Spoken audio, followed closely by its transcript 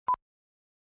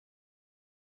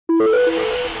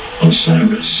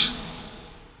Osiris.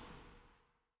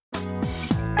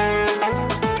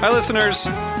 Hi, listeners.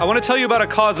 I want to tell you about a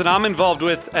cause that I'm involved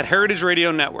with at Heritage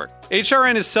Radio Network.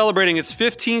 HRN is celebrating its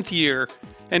 15th year,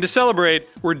 and to celebrate,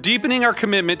 we're deepening our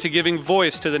commitment to giving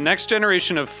voice to the next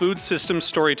generation of food systems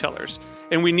storytellers,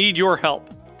 and we need your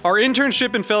help. Our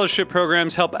internship and fellowship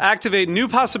programs help activate new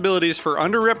possibilities for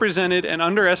underrepresented and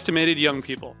underestimated young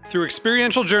people through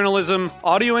experiential journalism,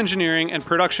 audio engineering, and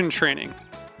production training.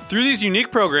 Through these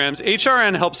unique programs,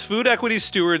 HRN helps food equity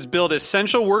stewards build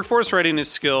essential workforce readiness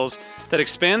skills that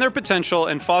expand their potential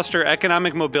and foster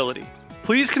economic mobility.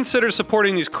 Please consider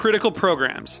supporting these critical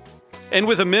programs. And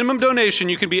with a minimum donation,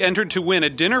 you can be entered to win a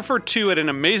dinner for two at an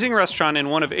amazing restaurant in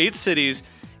one of 8 cities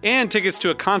and tickets to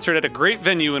a concert at a great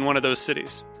venue in one of those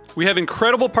cities. We have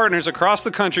incredible partners across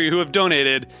the country who have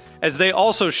donated, as they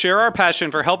also share our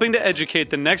passion for helping to educate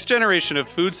the next generation of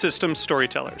food systems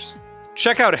storytellers.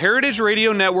 Check out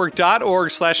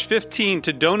heritageradionetwork.org/15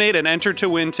 to donate and enter to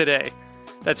win today.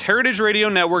 That's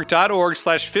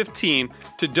heritageradionetwork.org/15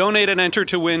 to donate and enter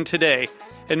to win today.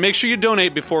 And make sure you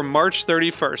donate before March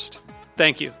 31st.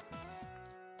 Thank you.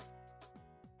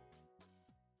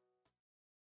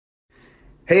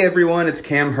 Hey everyone, it's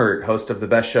Cam Hurt, host of the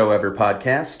Best Show Ever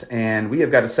podcast, and we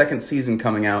have got a second season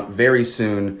coming out very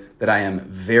soon that I am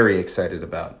very excited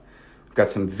about. We've got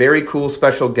some very cool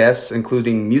special guests,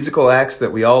 including musical acts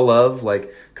that we all love, like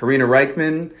Karina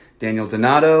Reichman, Daniel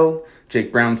Donato,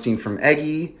 Jake Brownstein from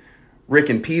Eggy, Rick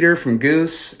and Peter from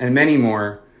Goose, and many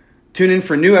more. Tune in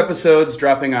for new episodes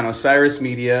dropping on Osiris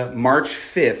Media March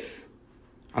 5th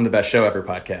on the Best Show Ever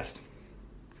podcast.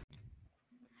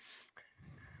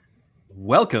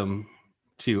 Welcome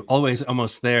to Always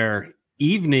Almost There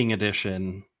evening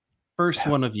edition, first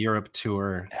one of Europe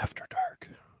tour. After dark.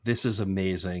 This is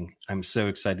amazing. I'm so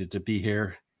excited to be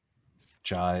here.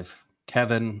 Jive,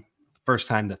 Kevin, first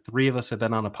time the three of us have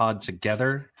been on a pod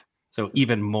together. So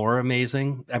even more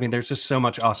amazing. I mean, there's just so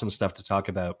much awesome stuff to talk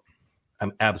about.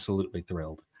 I'm absolutely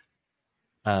thrilled.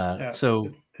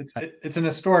 So it's an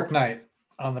historic night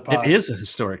on the pod. It is a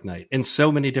historic night in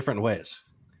so many different ways.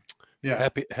 Yeah,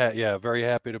 very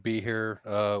happy to be here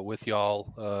with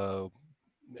y'all,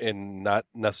 and not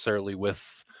necessarily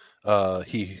with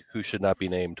he who should not be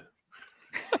named.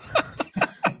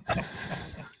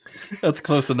 That's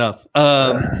close enough.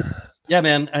 Yeah,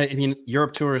 man. I mean,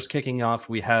 Europe tour is kicking off.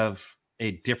 We have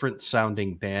a different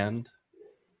sounding band,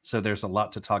 so there's a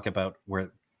lot to talk about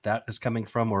where that is coming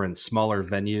from. We're in smaller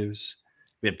venues.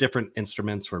 We have different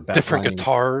instruments. We're different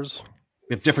guitars.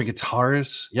 We have different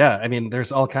guitars. Yeah, I mean,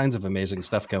 there's all kinds of amazing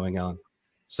stuff going on.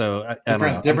 So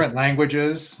different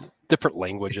languages. Different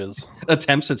languages.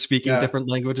 Attempts at speaking different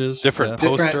languages. Different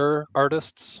poster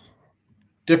artists.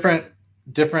 Different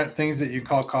things that you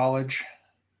call college.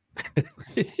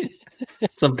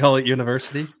 Some call it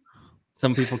university.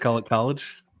 Some people call it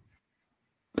college.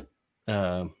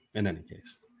 In any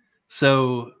case.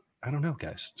 So, I don't know,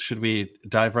 guys. Should we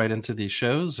dive right into these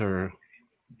shows or...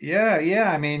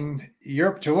 Yeah. I mean,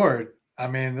 Europe tour. I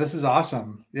mean, this is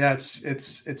awesome. Yeah,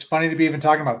 it's funny to be even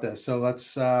talking about this. So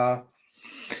let's jump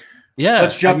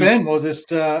in. We'll just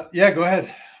go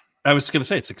ahead. I was going to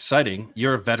say it's exciting.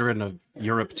 You're a veteran of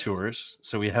Europe tours,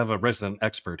 so we have a resident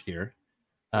expert here.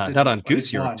 Not on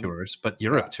Goose Europe tours, but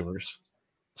Europe tours.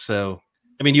 So,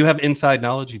 I mean, you have inside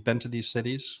knowledge. You've been to these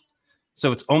cities,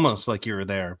 so it's almost like you were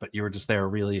there, but you were just there a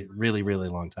really, really, really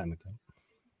long time ago.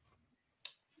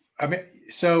 I mean,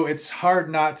 so it's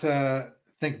hard not to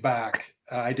think back.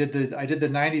 I did the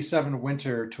 '97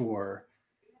 winter tour,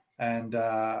 and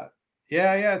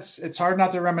it's hard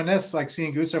not to reminisce. Like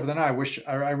seeing Goose over the night.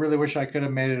 I really wish I could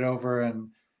have made it over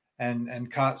and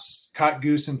caught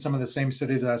Goose in some of the same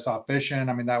cities that I saw Fish in.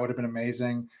 I mean, that would have been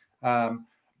amazing.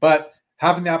 But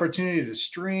having the opportunity to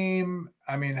stream,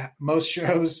 I mean, most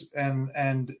shows, and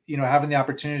having the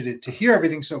opportunity to hear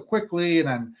everything so quickly and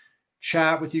then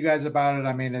chat with you guys about it.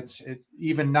 I mean, it's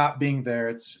even not being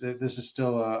there. This is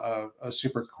still a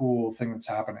super cool thing that's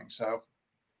happening. So,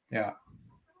 yeah.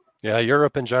 Yeah,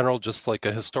 Europe in general, just like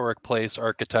a historic place,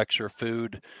 architecture,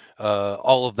 food,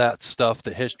 all of that stuff,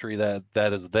 the history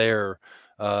that is there,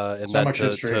 and so then much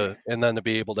history. And then to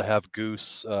be able to have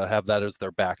Goose have that as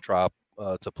their backdrop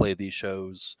to play these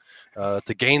shows,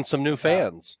 to gain some new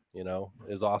fans,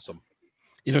 is awesome.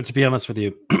 To be honest with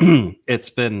you,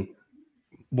 it's been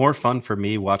more fun for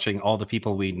me watching all the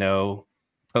people we know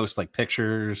post like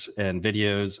pictures and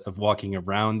videos of walking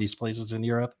around these places in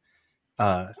Europe.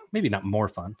 Maybe not more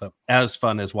fun, but as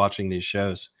fun as watching these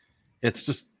shows. It's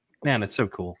just, man, it's so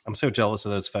cool. I'm so jealous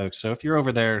of those folks. So if you're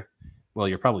over there, well,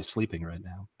 you're probably sleeping right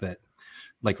now, but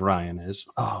like Ryan is.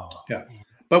 Oh, yeah.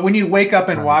 But when you wake up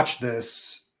and watch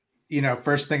this,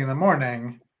 first thing in the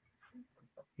morning,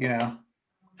 Yeah.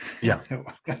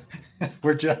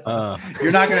 we're just,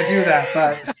 you're not going to do that,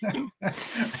 but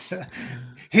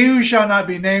he who shall not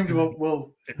be named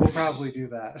will probably do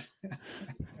that.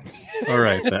 All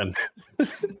right, then.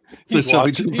 So shall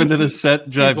we jump into the set,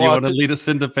 Jive? Do you want to lead us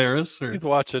into Paris? Or? He's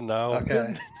watching now.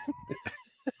 Okay.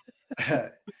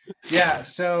 Yeah.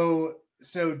 So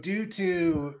due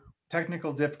to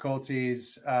technical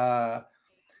difficulties,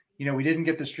 we didn't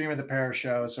get the stream of the Paris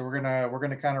show, so we're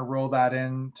gonna kind of roll that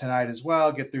in tonight as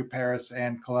well. Get through Paris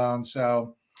and Cologne.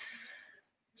 So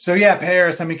yeah,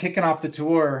 Paris. I mean, kicking off the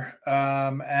tour,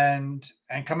 and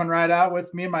coming right out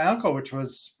with me and my uncle, which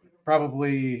was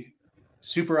probably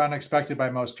super unexpected by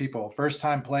most people. First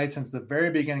time played since the very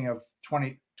beginning of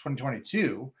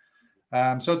 2022.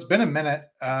 So it's been a minute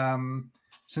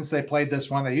since they played this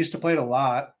one. They used to play it a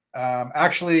lot.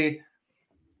 Actually,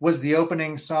 was the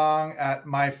opening song at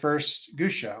my first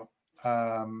Goose show,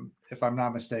 if I'm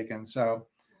not mistaken. So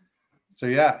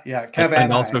yeah, Kev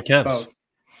and also Kev's. Both.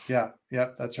 Yeah,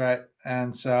 that's right.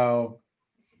 And so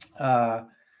yeah,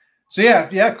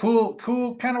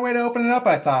 cool kind of way to open it up,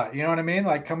 I thought. You know what I mean?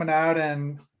 Like coming out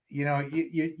and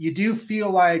you do feel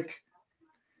like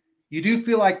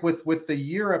with the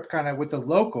Europe kind of with the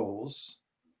locals,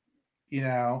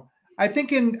 I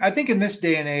think in this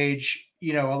day and age,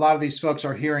 a lot of these folks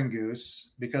are hearing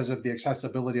Goose because of the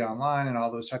accessibility online and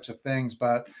all those types of things.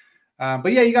 But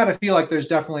yeah, you got to feel like there's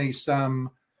definitely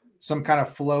some kind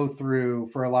of flow through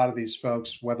for a lot of these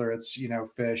folks, whether it's,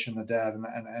 Fish and the Dead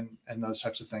and those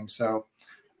types of things. So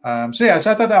I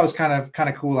thought that was kind of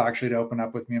cool actually to open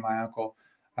up with me and my uncle.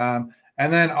 And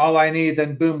then All I Need,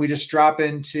 then boom, we just drop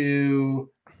into,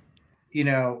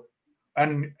 really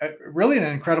an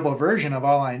incredible version of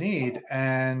All I Need.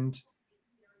 And,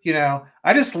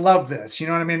 I just love this, you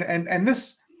know what I mean? And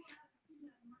this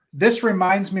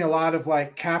reminds me a lot of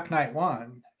like Cap Night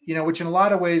 1, which in a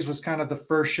lot of ways was kind of the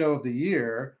first show of the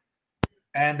year.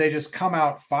 And they just come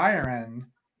out firing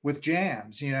with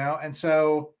jams, and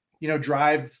so,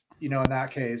 Drive, in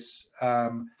that case,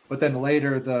 but then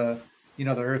later the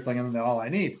Earthling and then the All I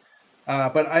Need.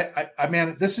 But I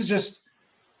man, this is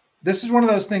one of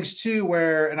those things too,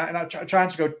 where, and I'm not trying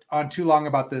to go on too long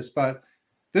about this, but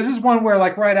this is one where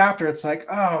like right after it's like,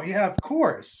 oh yeah, of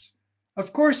course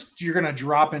you're going to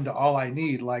drop into All I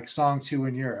Need, like song 2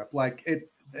 in Europe. Like it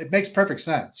makes perfect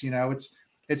sense.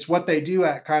 It's what they do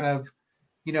at kind of,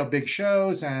 big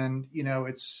shows. And,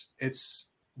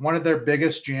 it's one of their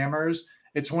biggest jammers.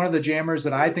 It's one of the jammers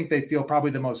that I think they feel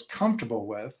probably the most comfortable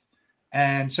with.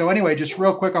 And so anyway, just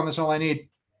real quick on this All I Need,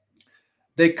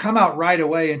 they come out right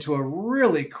away into a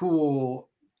really cool,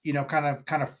 kind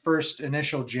of first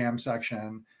initial jam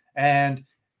section. And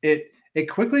it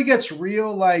quickly gets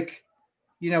real, like,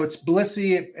 it's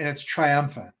blissy and it's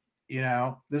triumphant.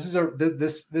 This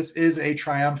is a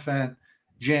triumphant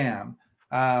jam.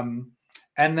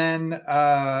 And then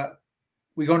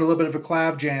we go into a little bit of a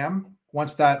clav jam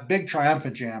once that big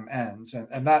triumphant jam ends.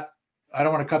 And that, I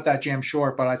don't want to cut that jam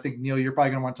short, but I think, Neal, you're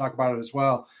probably going to want to talk about it as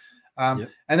well. And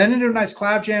then into a nice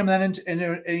clav jam, and then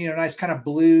into a nice kind of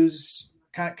blues,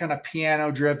 kind of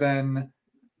piano driven,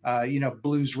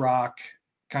 blues rock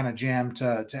kind of jam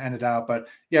to end it out. But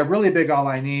yeah, really big All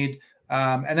I Need.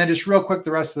 And then just real quick,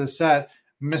 the rest of the set,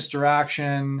 Mr.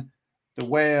 Action, The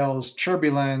Whales,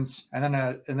 Turbulence, and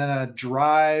then a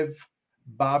Drive,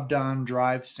 Bob Dunn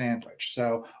Drive sandwich.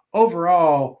 So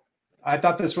overall, I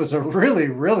thought this was a really,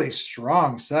 really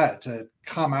strong set to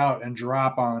come out and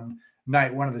drop on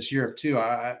night one of this Europe too.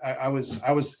 I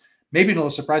was maybe a little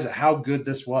surprised at how good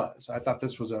this was. I thought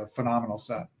this was a phenomenal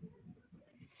set.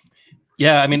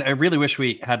 Yeah, I mean, I really wish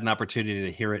we had an opportunity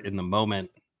to hear it in the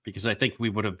moment, because I think we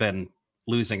would have been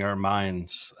losing our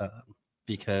minds,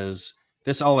 because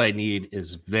this All I Need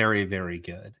is very, very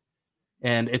good.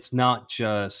 And it's not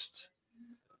just,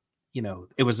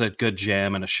 it was a good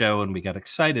jam and a show and we got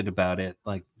excited about it.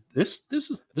 Like this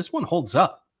one holds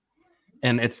up.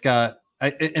 And it's got,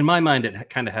 in my mind, it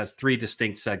kind of has 3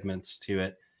 distinct segments to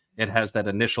it. It has that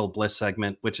initial Bliss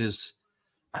segment, which is,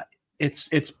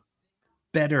 it's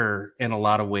better in a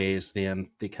lot of ways than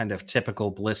the kind of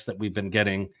typical Bliss that we've been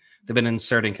getting. They've been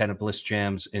inserting kind of Bliss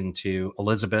jams into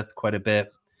Elizabeth quite a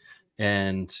bit.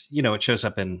 And, it shows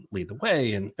up in Lead the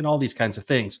Way and all these kinds of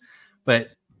things. But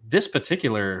this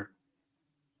particular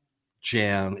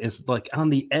jam is like on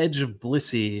the edge of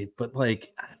Blissy, but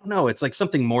like, I don't know, it's like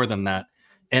something more than that.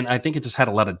 And I think it just had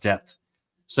a lot of depth.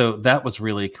 So that was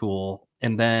really cool.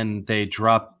 And then they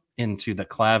drop into the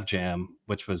clav jam,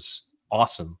 which was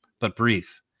awesome, but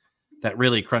brief. That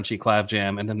really crunchy clav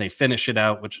jam. And then they finish it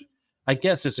out, which I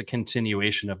guess is a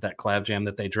continuation of that clav jam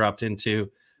that they dropped into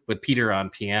with Peter on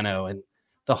piano, and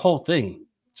the whole thing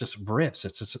just rips.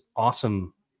 It's this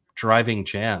awesome driving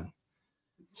jam.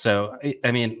 So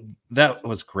I mean, that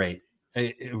was great.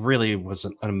 It really was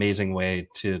an amazing way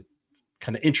to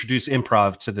kind of introduce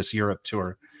improv to this Europe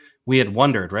tour. We had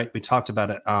wondered, right? We talked about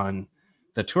it on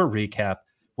the tour recap.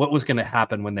 What was going to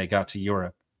happen when they got to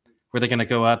Europe? Were they going to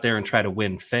go out there and try to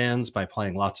win fans by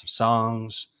playing lots of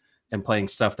songs and playing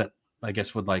stuff that I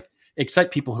guess would like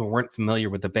excite people who weren't familiar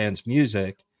with the band's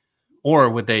music? Or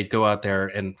would they go out there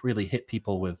and really hit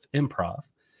people with improv?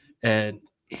 And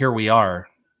here we are,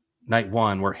 night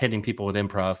one, we're hitting people with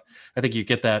improv. I think you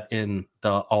get that in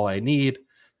the All I Need.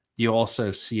 You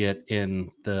also see it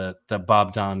in the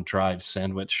Bob Don Drive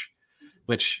sandwich,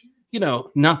 which, you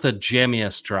know, not the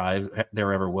jammiest drive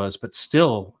there ever was, but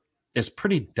still is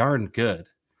pretty darn good.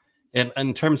 And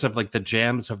in terms of like the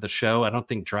jams of the show, I don't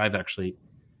think Drive actually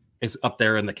is up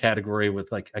there in the category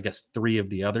with like, I guess 3 of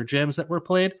the other jams that were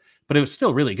played, but it was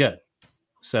still really good.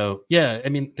 So yeah, I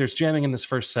mean, there's jamming in this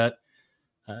first set.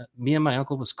 Me and My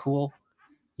Uncle was cool,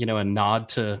 you know, a nod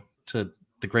to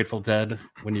the Grateful Dead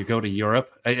when you go to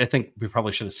Europe. I think we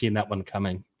probably should have seen that one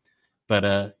coming,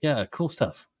 but yeah, cool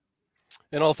stuff.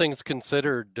 And all things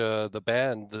considered, the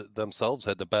band themselves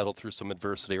had to battle through some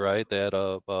adversity, right? They had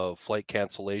a flight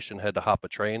cancellation, had to hop a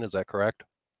train. Is that correct?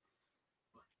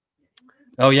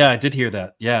 Oh yeah, I did hear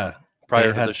that. Yeah,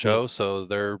 prior to the show, so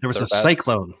there was a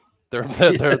cyclone. Their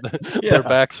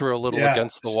backs were a little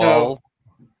against the wall.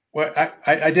 Well,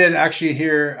 I did actually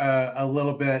hear a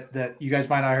little bit that you guys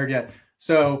might not have heard yet.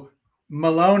 So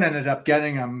Malone ended up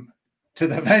getting them to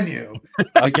the venue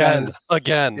again.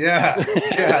 Yeah.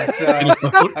 So I mean,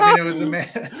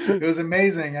 it was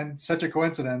amazing and such a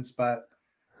coincidence, but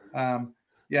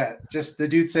yeah, just the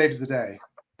dude saves the day.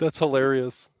 That's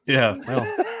hilarious. Yeah.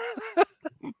 Well,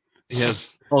 he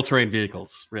has all-terrain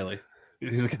vehicles. Really,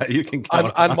 he's a guy you can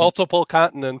count on multiple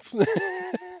continents.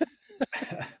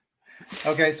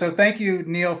 Okay, so thank you,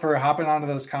 Neal, for hopping onto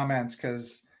those comments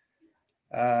because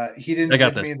he didn't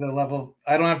give me the level.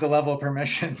 I don't have the level of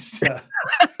permissions to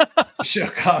show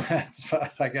comments,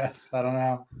 but I guess I don't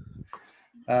know.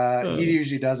 He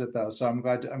usually does it though, so I'm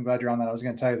glad you're on that. I was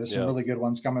going to tell you there's some really good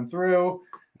ones coming through.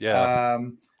 Yeah,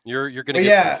 you're going to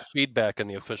get some feedback in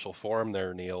the official form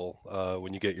there, Neal,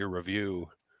 when you get your review.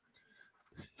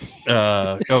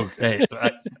 Hey,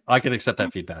 I can accept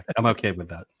that feedback. I'm okay with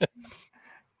that.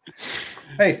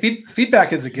 Hey,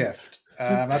 feedback is a gift.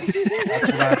 That's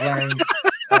what I've learned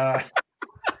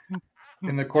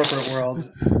in the corporate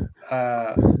world.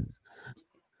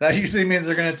 That usually means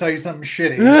they're going to tell you something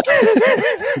shitty.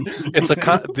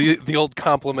 It's the old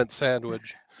compliment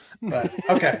sandwich. But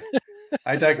okay,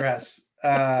 I digress.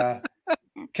 Kev,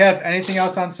 anything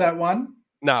else on set 1?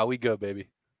 Nah, we go, baby.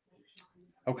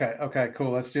 Okay,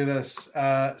 cool. Let's do this.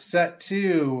 Set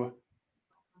 2.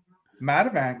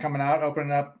 Matavan coming out,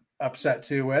 opening up set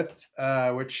 2 with,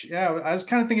 which, I was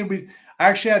kind of thinking I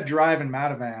actually had Drive and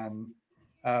Matavan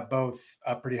both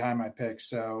up pretty high in my picks.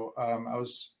 So I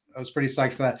was pretty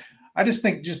psyched for that. I just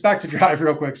think, just back to Drive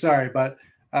real quick, sorry, but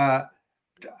I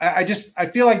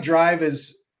feel like Drive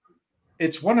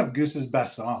it's one of Goose's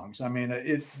best songs. I mean,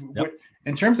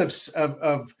 in terms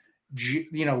of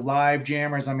live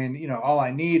jammers, I mean, All I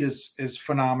Need is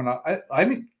phenomenal. I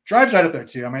think Drive's right up there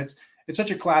too. I mean, it's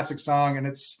such a classic song, and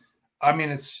it's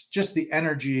just the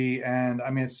energy, and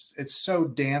I mean, it's so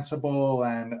danceable,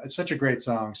 and it's such a great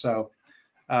song. So,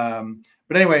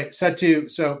 but anyway, set 2.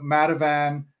 So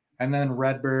Matavan, and then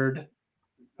Redbird,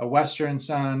 A Western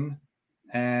Sun,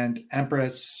 and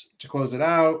Empress to close it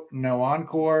out. No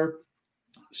encore.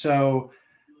 So,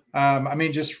 I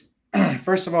mean, just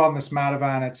first of all, in this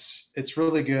Matavan, it's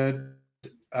really good.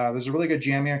 There's a really good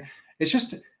jam here. It's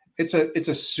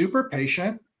a super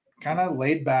patient, kind of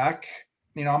laid back,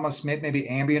 almost maybe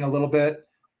ambient a little bit,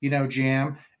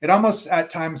 jam. It almost at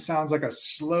times sounds like a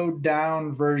slowed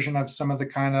down version of some of the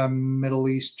kind of Middle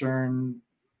Eastern,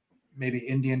 maybe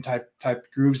Indian type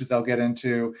grooves that they'll get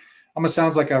into. Almost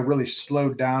sounds like a really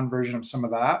slowed down version of some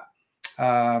of that.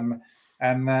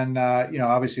 And then,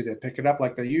 obviously they pick it up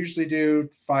like they usually do,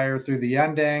 fire through the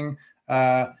ending.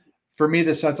 For me,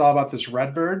 this set's all about this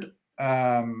Redbird.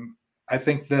 I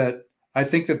think that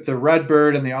the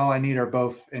Redbird and the All I Need are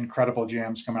both incredible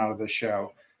jams coming out of this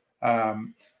show.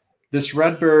 This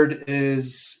Redbird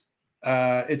is,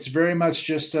 it's very much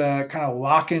just a kind of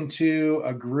lock into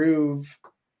a groove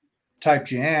type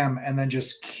jam and then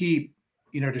just keep,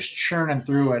 just churning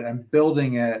through it and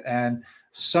building it, and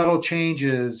subtle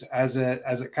changes as it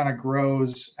kind of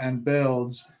grows and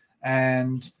builds.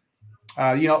 And,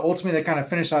 ultimately they kind of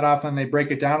finish that off and they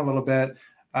break it down a little bit.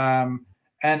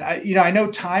 And I know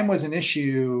time was an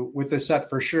issue with this set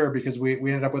for sure, because we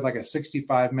ended up with like a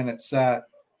 65-minute set,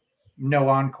 no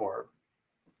encore.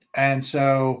 And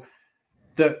so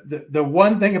the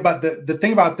one thing about the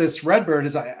thing about this Redbird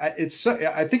is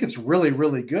I think it's really,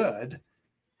 really good.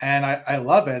 And I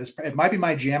love it. It might be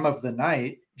my jam of the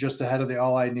night, just ahead of the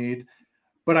All I Need.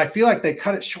 But I feel like they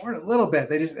cut it short a little bit.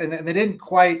 They didn't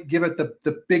quite give it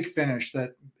the big finish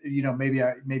that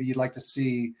maybe you'd like to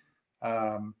see,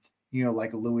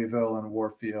 like Louisville and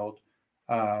Warfield.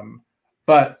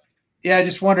 But yeah, I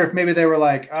just wonder if maybe they were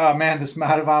like, oh man, this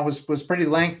Madhavan was pretty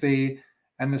lengthy,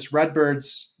 and this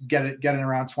Redbird's getting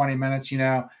around 20 minutes.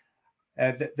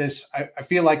 I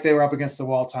feel like they were up against the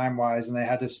wall time wise, and they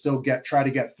had to still try to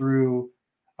get through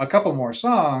a couple more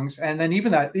songs, and then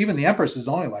even the Empress is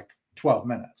only like 12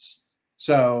 minutes.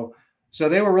 So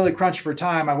they were really crunched for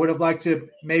time. I would have liked to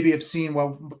maybe have seen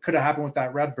what could have happened with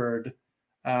that Redbird.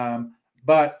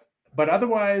 But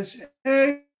otherwise,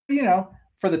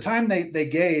 for the time they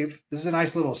gave, this is a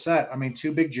nice little set. I mean,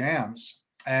 2 big jams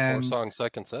and 4-song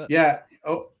second set. Yeah.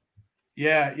 Oh,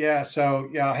 yeah. So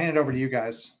yeah, I'll hand it over to you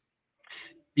guys.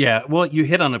 Yeah. Well, you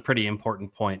hit on a pretty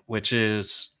important point, which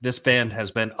is this band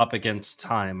has been up against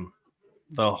time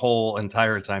the whole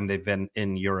entire time they've been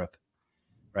in Europe,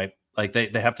 right? Like they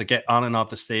have to get on and off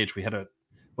the stage. We're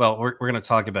going to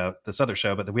talk about this other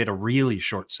show, but we had a really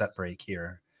short set break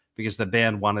here because the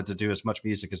band wanted to do as much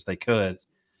music as they could.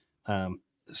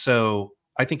 So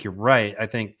I think you're right. I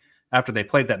think after they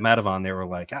played that Madhavan, they were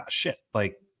like, shit,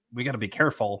 like we got to be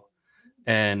careful.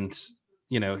 And,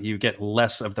 you get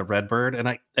less of the Redbird. And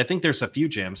I think there's a few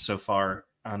jams so far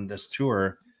on this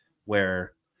tour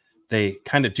where they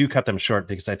kind of do cut them short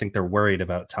because I think they're worried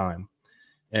about time.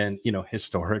 And,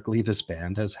 historically, this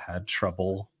band has had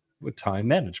trouble with time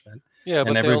management. Yeah,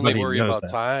 but and they only worry about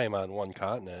time on one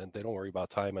continent. They don't worry about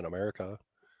time in America.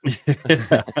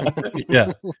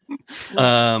 Yeah.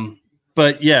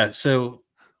 But yeah, so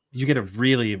you get a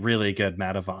really, really good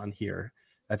Madhavan here.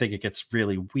 I think it gets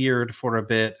really weird for a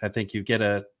bit. I think you get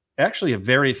actually a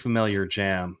very familiar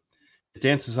jam. It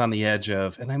dances on the edge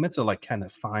of, and I meant to like kind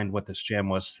of find what this jam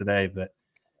was today, but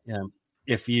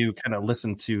if you kind of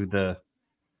listen to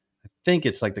I think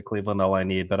it's like the Cleveland All I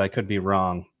Need, but I could be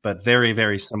wrong, but very,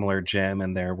 very similar jam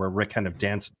in there where Rick kind of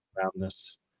dances around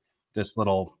this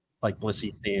little like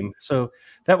blissy theme. So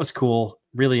that was cool.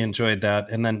 Really enjoyed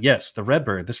that. And then yes, the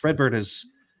Redbird. This Redbird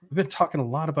we've been talking a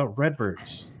lot about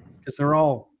Redbirds because they're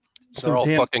all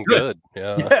damn fucking good.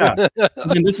 Yeah.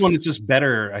 I mean, this one is just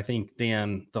better, I think,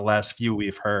 than the last few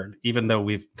we've heard, even though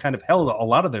we've kind of held a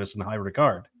lot of those in high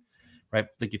regard, right?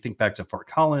 Like you think back to Fort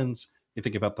Collins, you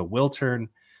think about the Wiltern,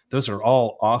 those are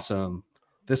all awesome.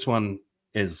 This one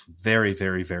is very,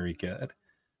 very, very good.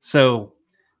 So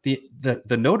the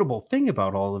notable thing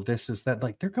about all of this is that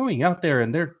like they're going out there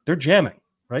and they're jamming,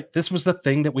 right? This was the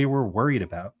thing that we were worried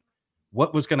about.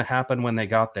 What was going to happen when they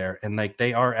got there? And like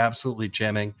they are absolutely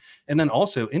jamming. And then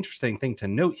also interesting thing to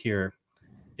note here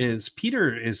is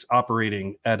Peter is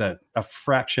operating at a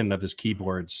fraction of his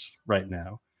keyboards right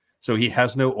now. So he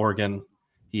has no organ,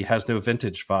 he has no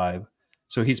vintage vibe.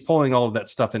 So he's pulling all of that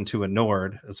stuff into a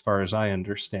Nord, as far as I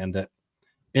understand it.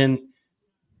 And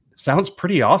sounds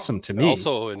pretty awesome to me.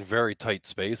 Also in very tight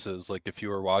spaces. Like if you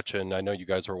were watching, I know you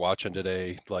guys were watching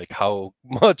today, like how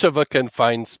much of a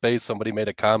confined space. Somebody made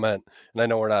a comment, and I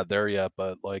know we're not there yet,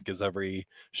 but like, is every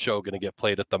show going to get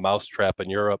played at the Mousetrap in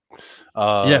Europe?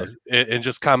 And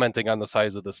just commenting on the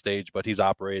size of the stage, but he's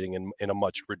operating in a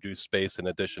much reduced space in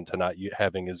addition to not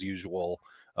having his usual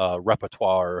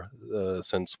repertoire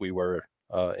since we were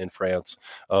in France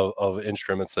of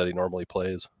instruments that he normally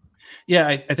plays. Yeah,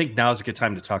 I think now is a good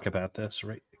time to talk about this,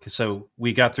 right? So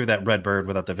we got through that Redbird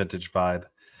without the vintage vibe.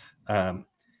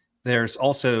 There's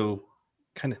also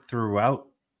kind of throughout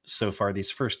so far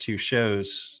these first 2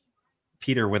 shows,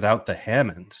 Peter without the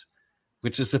Hammond,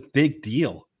 which is a big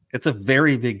deal. It's a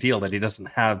very big deal that he doesn't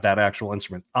have that actual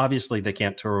instrument. Obviously, they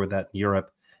can't tour with that in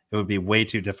Europe. It would be way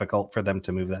too difficult for them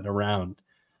to move that around.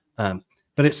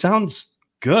 But it sounds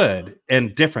good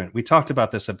and different. We talked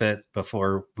about this a bit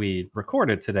before we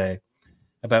recorded today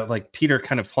about like Peter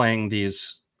kind of playing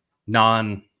these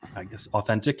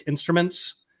authentic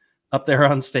instruments up there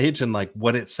on stage and like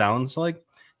what it sounds like.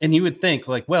 And you would think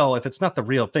like, well, if it's not the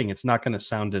real thing, it's not going to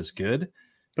sound as good,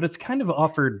 but it's kind of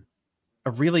offered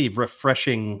a really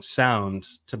refreshing sound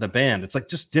to the band. It's like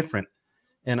just different.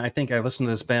 And I think I listened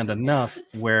to this band enough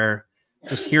where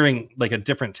just hearing like a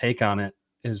different take on it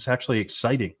is actually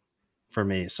exciting for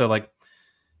me. So like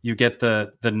you get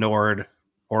the Nord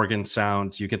organ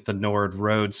sound, you get the Nord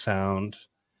Rhodes sound,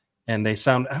 and they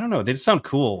sound, I don't know, they just sound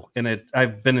cool, and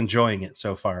I've been enjoying it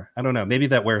so far. I don't know, maybe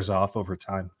that wears off over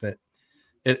time, but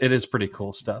it is pretty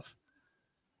cool stuff.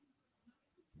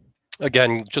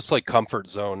 Again, just like comfort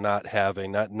zone, not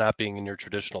being in your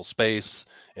traditional space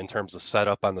in terms of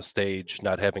setup on the stage,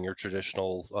 not having your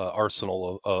traditional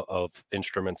arsenal of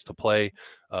instruments to play,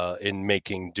 in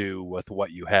making do with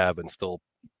what you have and still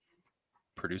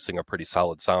producing a pretty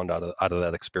solid sound out of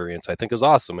that experience, I think is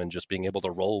awesome. And just being able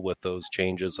to roll with those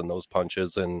changes and those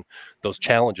punches and those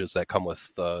challenges that come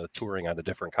with touring on a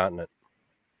different continent.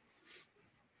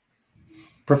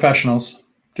 Professionals,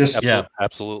 just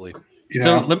absolutely.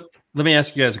 So let me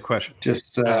ask you guys a question.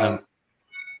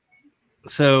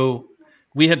 So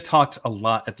we had talked a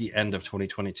lot at the end of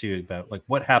 2022 about like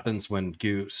what happens when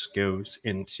Goose goes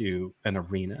into an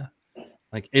arena.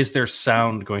 Like, is their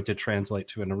sound going to translate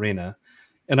to an arena?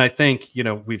 And I think,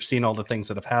 we've seen all the things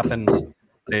that have happened.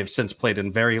 They've since played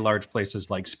in very large places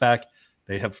like Spec.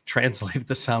 They have translated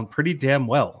the sound pretty damn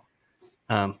well.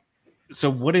 So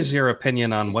what is your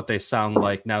opinion on what they sound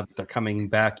like now that they're coming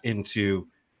back into...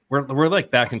 We're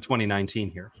like back in 2019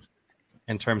 here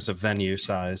in terms of venue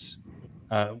size.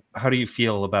 How do you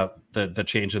feel about the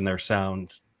change in their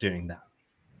sound doing that?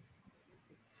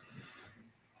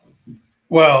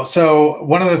 Well, so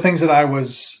one of the things that I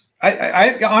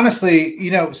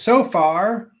honestly, so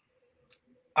far,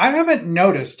 I haven't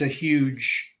noticed a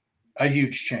huge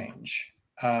change.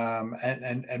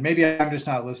 And maybe I'm just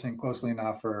not listening closely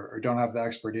enough or don't have the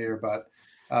expert ear, but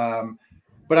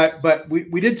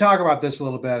we did talk about this a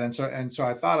little bit. And so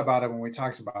I thought about it when we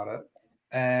talked about it.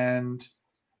 And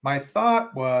my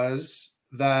thought was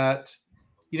that,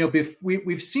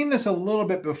 we've seen this a little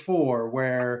bit before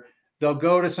where they'll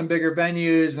go to some bigger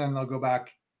venues and they'll go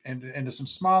back into some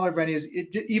smaller venues,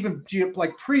 even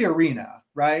like pre-arena,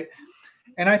 right?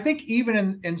 And I think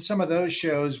even in some of those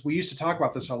shows, we used to talk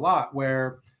about this a lot,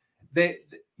 where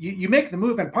you make the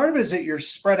move, and part of it is that you're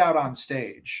spread out on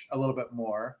stage a little bit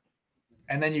more,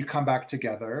 and then you come back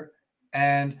together,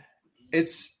 and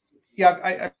it's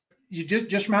you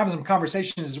just from having some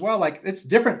conversations as well, like it's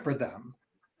different for them.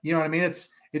 You know what I mean?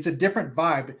 It's a different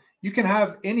vibe. You can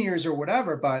have in-ears or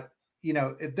whatever, but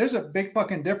if there's a big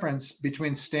fucking difference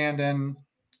between standing,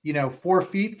 4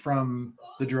 feet from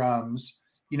the drums,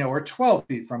 or 12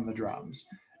 feet from the drums.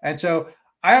 And so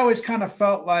I always kind of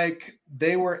felt like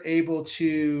they were able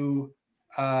to,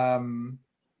 kind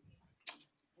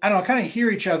of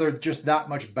hear each other just that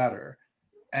much better.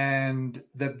 And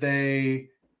that they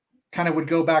kind of would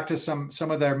go back to some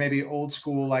of their maybe old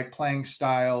school, like playing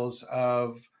styles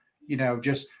of,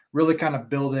 just really kind of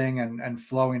building and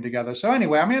flowing together. So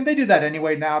anyway, I mean, they do that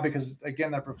anyway now because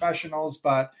again, they're professionals,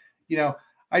 but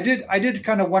I did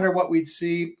kind of wonder what we'd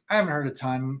see. I haven't heard a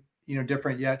ton,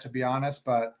 different yet, to be honest,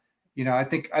 but I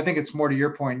think it's more to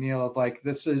your point, Neal, of like,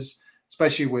 this is,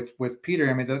 especially with Peter,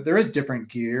 I mean, there is different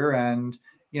gear, and,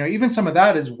 even some of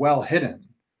that is well hidden,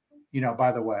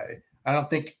 by the way. I don't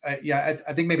think, I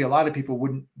think maybe a lot of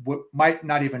people might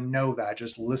not even know that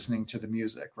just listening to the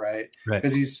music, right?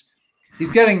 Because he's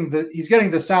getting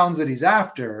the sounds that he's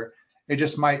after. It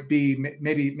just might be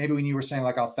maybe when you were saying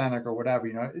like authentic or whatever,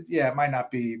 it might not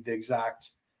be the exact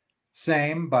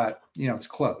same, but it's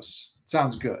close. It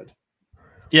sounds good.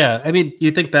 Yeah, I mean,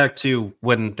 you think back to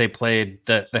when they played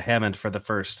the Hammond for the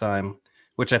first time,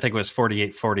 which I think was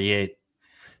 48-48.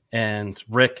 And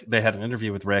Rick, they had an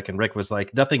interview with Rick, and Rick was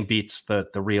like, nothing beats the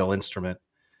real instrument.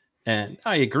 And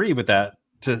I agree with that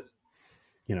to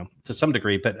some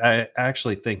degree, but I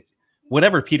actually think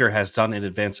whatever Peter has done in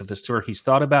advance of this tour, he's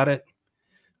thought about it,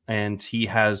 and he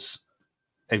has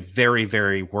a very,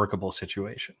 very workable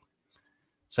situation.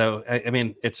 So, I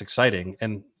mean, it's exciting.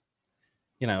 And,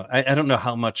 I don't know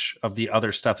how much of the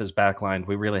other stuff is backlined.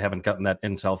 We really haven't gotten that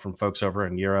intel from folks over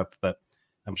in Europe, but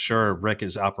I'm sure Rick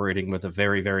is operating with a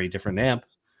very, very different amp,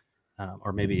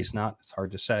 or maybe he's not. It's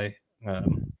hard to say.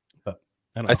 But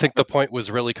I think the point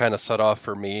was really kind of set off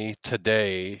for me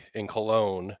today in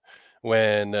Cologne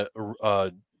when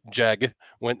Jeg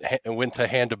went to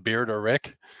hand a beer to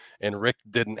Rick, and Rick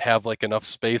didn't have like enough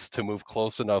space to move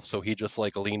close enough, so he just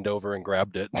like leaned over and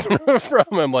grabbed it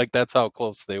from him. Like, that's how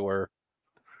close they were.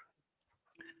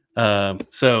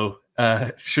 So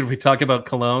should we talk about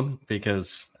Cologne,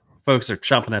 because folks are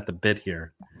chomping at the bit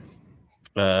here?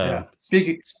 Yeah.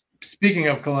 Speaking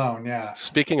of Cologne, yeah.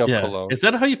 Speaking of Cologne, is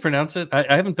that how you pronounce it?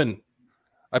 I haven't been.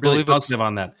 I really believe positive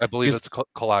on that. I believe it's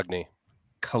Cologne.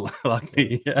 Cologne,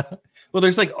 yeah. Well,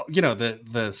 there's like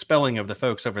the spelling of the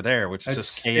folks over there, which is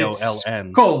just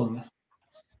Koln.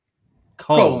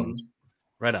 Cologne.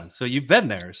 Right on. So you've been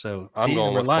there. So I'm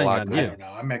going with Cologne. I don't know.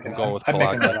 I'm going with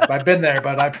Cologne. I've been there,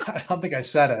 but I don't think I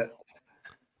said it.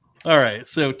 All right.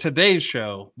 So today's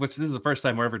show, which this is the first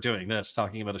time we're ever doing this,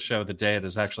 talking about a show the day it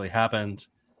has actually happened.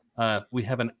 We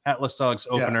have an Atlas Dogs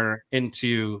opener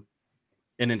into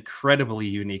an incredibly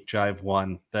unique Jive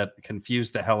 1 that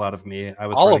confused the hell out of me. I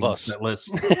was All running of the us. set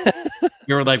list.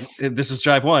 We were like, this is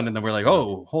Jive 1. And then we're like,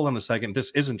 oh, hold on a second. This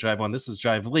isn't Jive 1. This is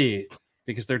Jive Lee,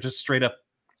 because they're just straight up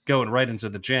going right into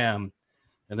the jam.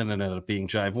 And then it ended up being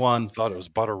Jive 1. Thought it was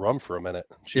butter rum for a minute.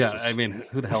 Jesus. Yeah, I mean,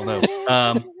 who the hell knows?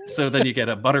 So then you get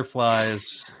a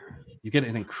Butterflies. You get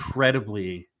an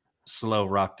incredibly slow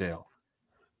Rockdale,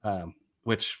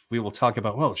 which we will talk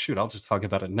about. Well, shoot, I'll just talk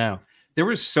about it now. There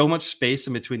was so much space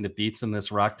in between the beats in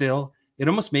this Rockdale. It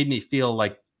almost made me feel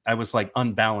like I was like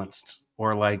unbalanced,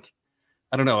 or like,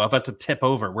 I don't know, about to tip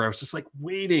over, where I was just like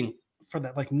waiting for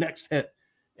that like next hit.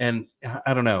 And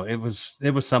I don't know, it was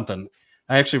something.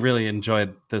 I actually really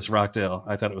enjoyed this Rockdale.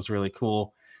 I thought it was really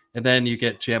cool. And then you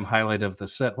get jam highlight of the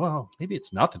set. Well, maybe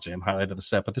it's not the jam highlight of the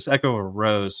set, but this Echo of a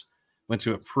Rose went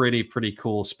to a pretty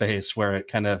cool space where it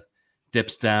kind of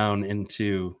dips down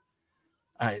into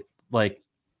a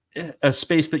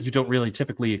space that you don't really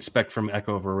typically expect from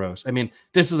Echo of a Rose. I mean,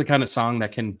 this is the kind of song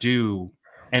that can do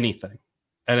anything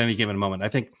at any given moment. I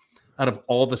think out of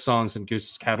all the songs in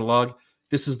Goose's catalog,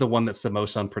 this is the one that's the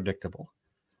most unpredictable.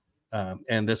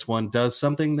 And this one does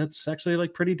something that's actually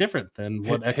like pretty different than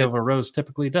what Echo of a Rose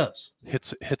typically does.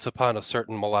 Hits upon a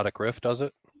certain melodic riff, does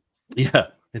it? Yeah,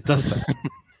 it does that.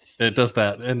 It does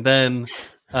that. And then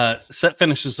set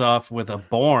finishes off with a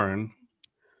Born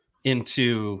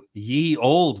into Ye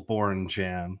Old Born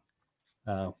jam,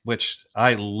 which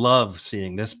I love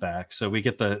seeing this back. So we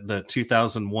get the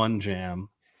 2001 jam,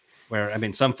 where, I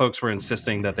mean, some folks were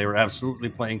insisting that they were absolutely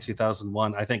playing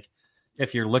 2001. I think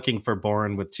if you're looking for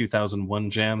Born with 2001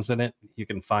 jams in it, you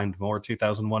can find more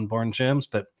 2001 Born jams,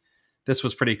 but this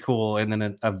was pretty cool. And then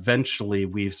it eventually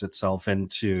weaves itself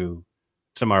into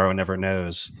Tomorrow Never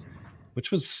Knows, which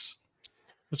was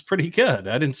pretty good.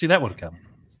 I didn't see that one coming.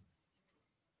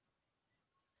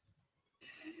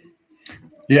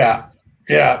 Yeah.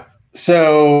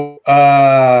 So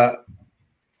I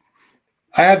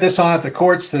had this on at the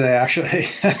courts today, actually.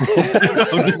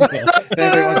 If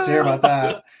anybody wants to hear about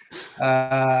that.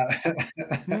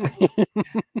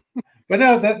 But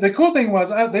no, the cool thing was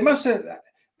they must have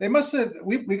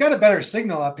we got a better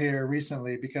signal up here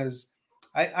recently, because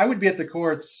I would be at the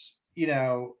courts,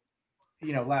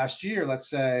 last year, let's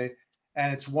say,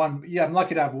 and it's one. Yeah, I'm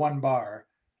lucky to have one bar.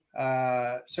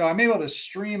 So I'm able to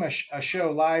stream a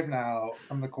show live now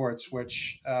from the courts,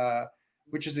 which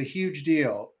is a huge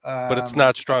deal. But it's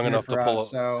not strong enough to pull.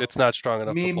 So it's not strong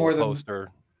enough to pull a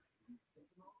poster.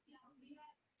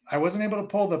 I wasn't able to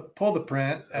pull the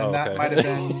print, and that might have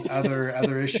been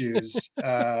other issues.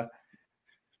 But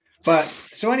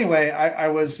so anyway, I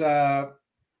was I'm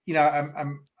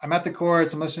at the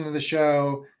courts. I'm listening to the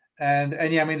show, and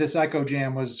yeah, I mean, this Echo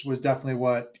Jam was definitely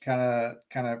what kind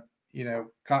of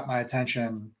caught my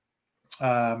attention.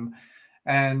 And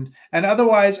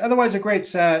otherwise a great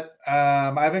set.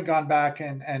 I haven't gone back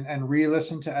and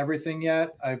re-listened to everything yet.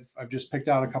 I've just picked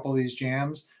out a couple of these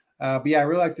jams. But yeah, I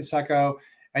really like this Echo.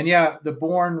 And yeah, the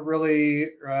Born really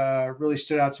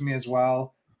stood out to me as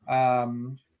well.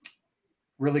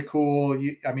 Really cool.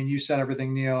 You said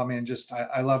everything, Neal. I mean, just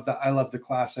I love the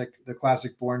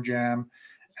classic Born jam,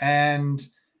 and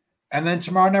then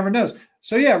Tomorrow Never Knows.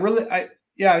 So yeah, really,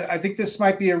 I think this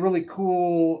might be a really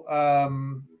cool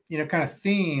kind of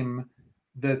theme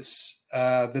that's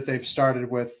that they've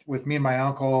started with Me and My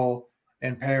Uncle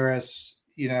in Paris,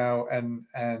 and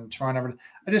Tomorrow Never.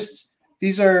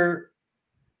 These are.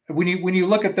 When you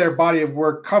look at their body of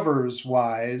work covers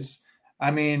wise,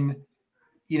 I mean,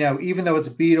 even though it's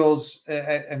Beatles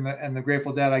and the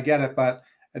Grateful Dead, I get it, but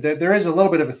there is a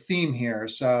little bit of a theme here.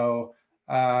 So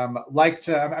I'm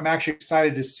actually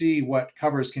excited to see what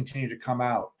covers continue to come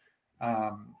out,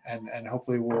 and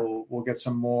hopefully we'll get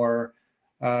some more,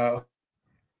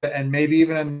 and maybe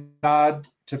even a nod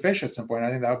to Fish at some point. I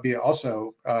think that would be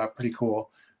also pretty cool.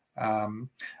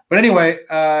 But anyway,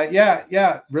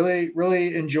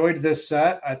 really enjoyed this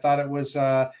set. I thought it was,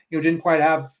 didn't quite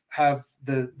have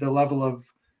the level of,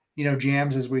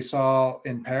 jams as we saw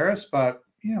in Paris, but,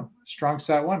 strong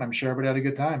set one. I'm sure everybody had a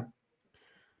good time.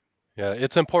 Yeah,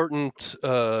 it's important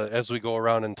as we go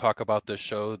around and talk about this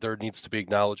show, there needs to be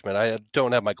acknowledgement. I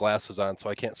don't have my glasses on, so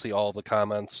I can't see all the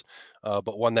comments,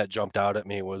 but one that jumped out at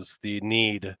me was the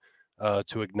need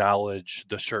to acknowledge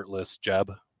the shirtless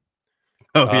Jeb.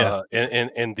 Oh yeah,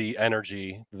 and the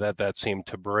energy that seemed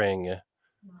to bring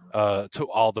to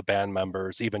all the band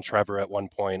members. Even Trevor at one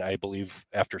point, I believe,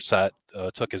 after set,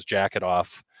 took his jacket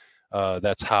off.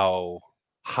 That's how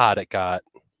hot it got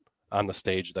on the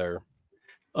stage there.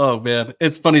 Oh man,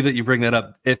 it's funny that you bring that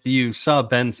up. If you saw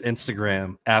Ben's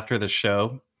Instagram after the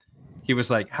show, he was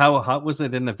like, "How hot was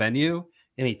it in the venue?"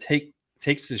 And he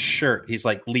takes his shirt. He's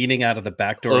like leaning out of the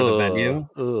back door of the venue,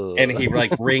 and he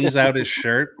like wrings out his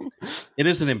shirt. It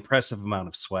is an impressive amount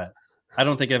of sweat. I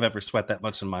don't think I've ever sweat that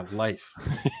much in my life.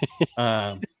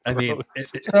 I mean,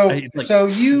 so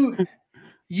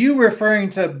you referring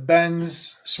to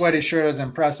Ben's sweaty shirt as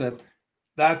impressive?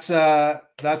 That's a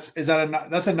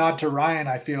nod to Ryan.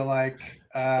 I feel like.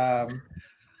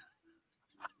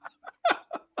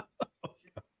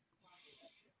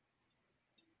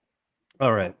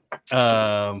 All right,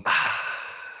 but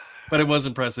it was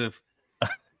impressive.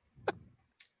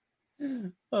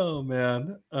 Oh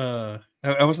man, I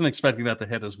wasn't expecting that to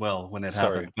hit as well when it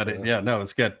happened, but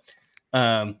it's good.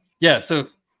 So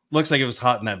looks like it was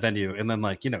hot in that venue, and then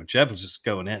Jeb was just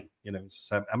going in.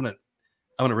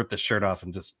 I'm gonna rip this shirt off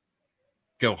and just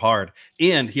go hard.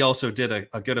 And he also did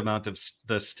a good amount of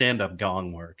the stand-up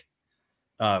gong work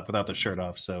without the shirt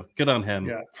off. So good on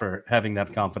him for having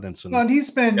that confidence and he's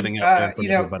been getting up there for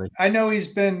everybody. I know he's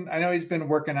been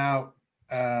working out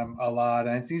a lot,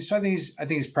 and I think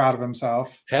he's proud of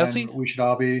himself. Has he? We should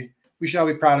all be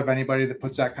proud of anybody that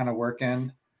puts that kind of work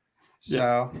in.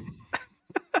 So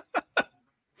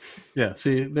yeah,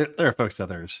 see, there are folks out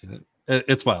there.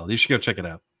 It's wild. You should go check it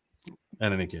out.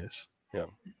 In any case,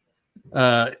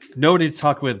 nobody to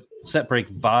talk with Set Break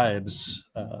Vibes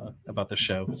about the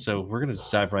show, so we're gonna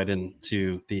just dive right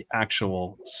into the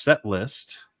actual set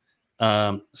list.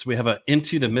 So we have a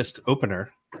Into the Mist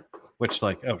opener, which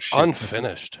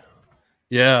unfinished.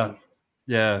 Yeah,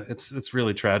 it's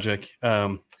really tragic.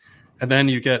 And then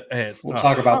you get we'll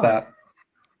talk about that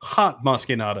hot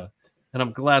Mosquenada, and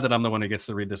I'm glad that I'm the one who gets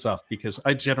to read this off because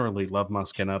I generally love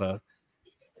Mosquenada,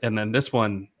 and then this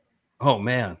one, oh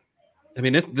man, I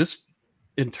mean this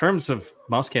in terms of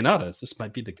Mosquenadas, this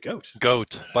might be the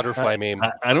goat butterfly meme.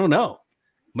 I don't know,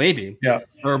 maybe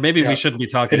or maybe we shouldn't be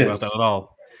talking about that at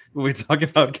all. We talk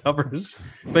about covers,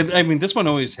 but I mean, this one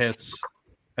always hits.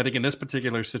 I think in this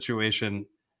particular situation,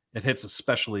 it hits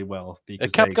especially well because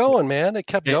it kept going, man. It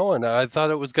kept going. I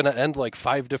thought it was going to end like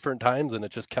 5 different times, and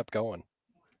it just kept going.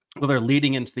 Well, they're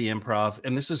leading into the improv,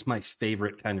 and this is my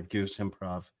favorite kind of Goose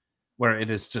improv, where it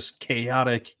is just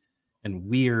chaotic and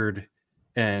weird,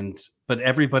 but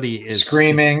everybody is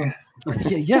screaming.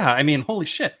 Yeah, I mean, holy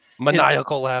shit,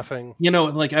 maniacal laughing.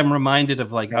 I'm reminded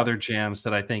of other jams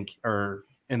that I think are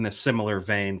in the similar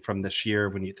vein from this year.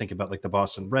 When you think about the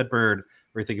Boston Redbird,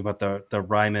 or you think about the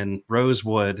Ryman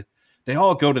Rosewood, they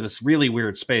all go to this really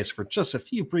weird space for just a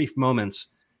few brief moments.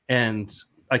 And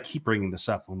I keep bringing this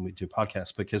up when we do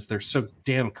podcasts because they're so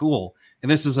damn cool.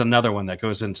 And this is another one that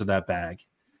goes into that bag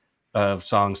of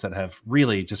songs that have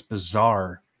really just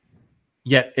bizarre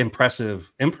yet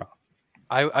impressive improv.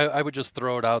 I would just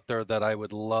throw it out there that I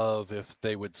would love if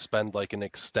they would spend an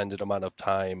extended amount of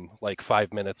time,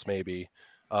 5 minutes maybe,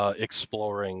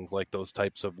 exploring those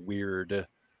types of weird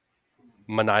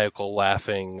maniacal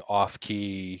laughing off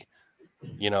key,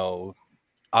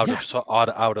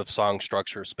 out of song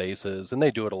structure spaces, and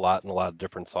they do it a lot in a lot of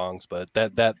different songs, but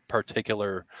that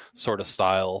particular sort of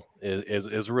style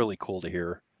is really cool to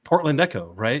hear. Portland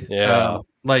Echo, right? Yeah.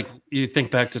 You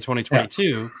think back to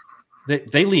 2022,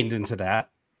 they leaned into that.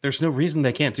 There's no reason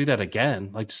they can't do that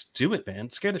again. Just do it, man.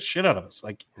 Scare the shit out of us.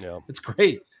 It's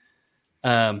great.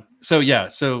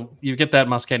 So you get that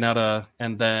Mosquenada,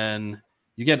 and then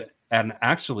you get an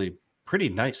actually pretty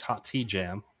nice hot tea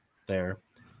jam there.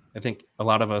 I think a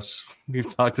lot of us,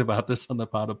 we've talked about this on the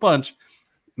pod a bunch,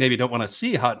 maybe don't want to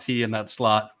see hot tea in that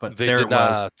slot, but they did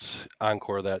not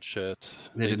encore that shit.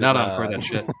 They did not encore that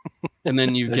shit. And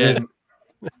then you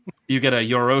get a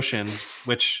Your Ocean,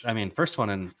 which, I mean, first one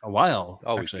in a while.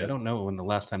 Actually, I don't know when the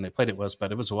last time they played it was,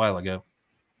 but it was a while ago.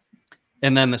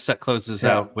 And then the set closes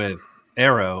out with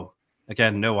Arrow.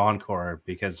 Again, no encore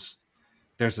because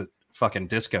there's a fucking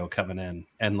disco coming in,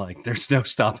 and there's no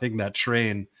stopping that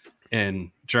train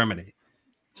in Germany.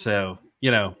 So,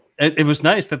 it was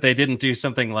nice that they didn't do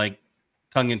something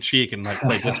tongue in cheek and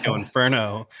play Disco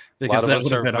Inferno, because that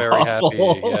would have been very awful.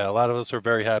 happy. Yeah, a lot of us are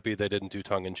very happy they didn't do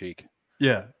tongue in cheek.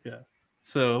 Yeah.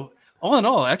 So all in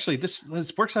all, actually, this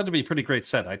works out to be a pretty great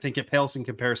set. I think it pales in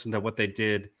comparison to what they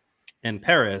did in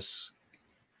Paris,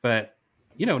 but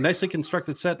nicely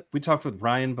constructed set. We talked with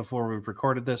Ryan before we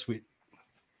recorded this. We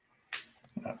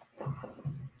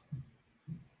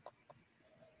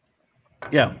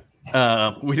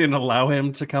didn't allow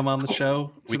him to come on the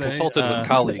show today. We consulted with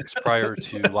colleagues prior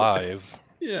to live.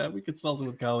 Yeah, we consulted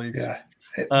with colleagues. Yeah,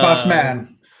 boss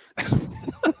man.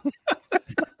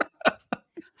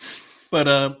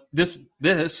 But this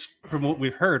from what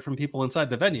we've heard from people inside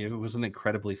the venue, it was an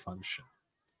incredibly fun show.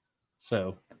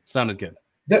 So it sounded good.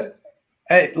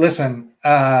 Hey, listen,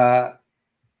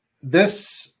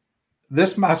 this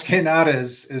Masquerade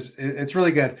is it's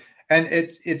really good, and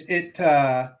it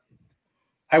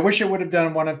I wish it would have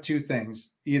done one of two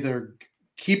things: either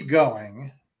keep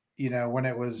going, when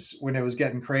it was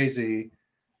getting crazy,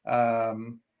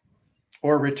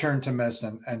 or return to Miss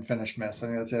and finish Miss. I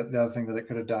think that's the other thing that it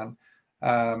could have done.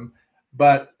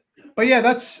 But yeah,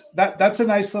 that's a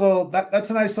nice little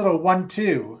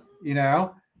 1-2.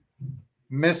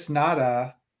 Miss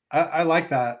Nada. I like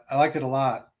that. I liked it a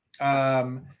lot.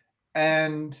 And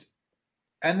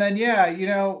then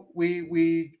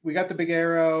we got the big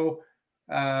arrow.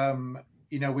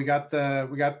 We got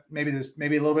maybe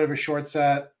a little bit of a short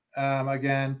set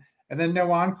again, and then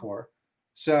no encore.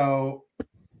 So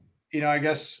I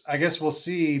guess we'll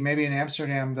see. Maybe in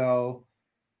Amsterdam they'll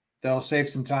save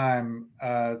some time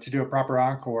to do a proper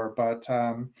encore. But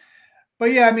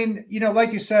yeah, I mean,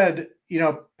 like you said,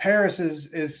 Paris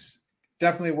is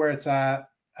definitely where it's at.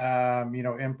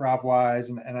 Improv wise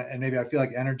and maybe I feel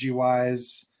like energy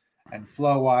wise and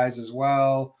flow wise as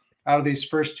well out of these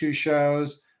first two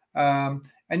shows. And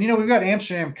we've got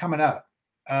Amsterdam coming up.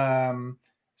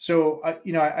 So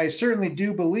I certainly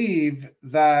do believe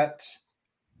that,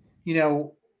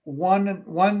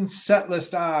 one set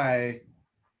list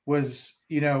was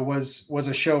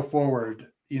a show forward,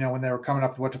 when they were coming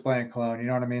up with what to play in Cologne, you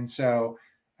know what I mean? So,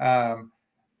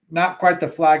 not quite the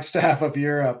Flagstaff of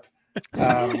Europe.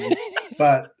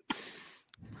 But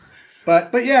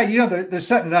yeah, they're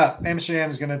setting it up. Amsterdam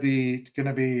is going to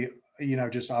be,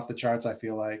 just off the charts. I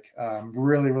feel like,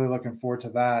 really, really looking forward to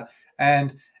that.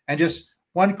 And just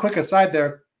one quick aside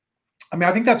there. I mean,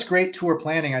 I think that's great tour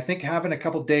planning. I think having a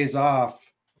couple days off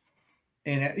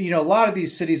in, a lot of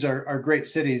these cities are great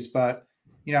cities, but,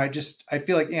 I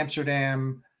feel like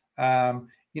Amsterdam, from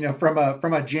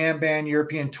a jam band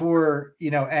European tour,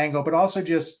 angle, but also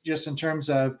just in terms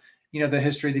of, the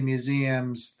history of the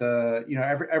museums, the,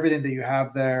 everything that you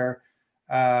have there.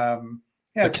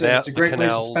 It's a great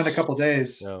place to spend a couple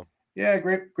days. Yeah.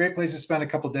 Great place to spend a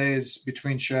couple days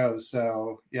between shows.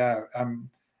 So yeah,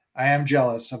 I am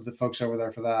jealous of the folks over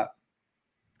there for that.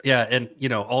 Yeah. And,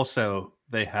 also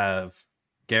they have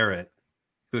Garrett,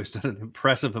 who has done an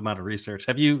impressive amount of research.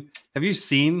 Have you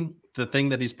seen the thing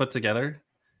that he's put together?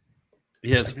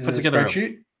 He has put together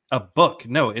a book.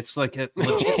 No, it's like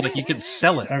like you can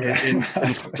sell it. Okay.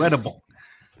 It's incredible.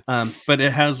 But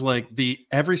it has like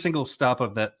every single stop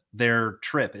of their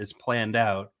trip is planned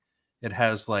out. It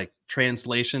has like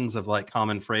translations of like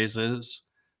common phrases,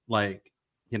 like,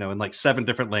 in like 7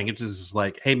 different languages. Is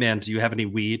like, hey man, do you have any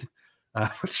weed?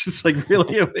 Which is like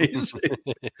really amazing.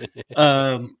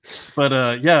 Yeah,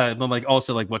 and then like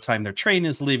also like what time their train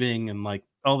is leaving and like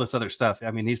all this other stuff.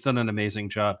 I mean, he's done an amazing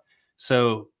job.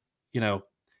 So,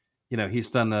 he's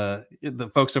done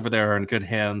the folks over there are in good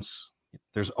hands.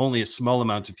 There's only a small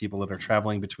amount of people that are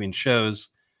traveling between shows.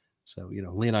 So,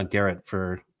 lean on Garrett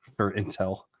for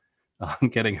intel on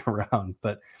getting around.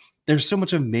 But there's so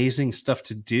much amazing stuff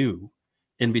to do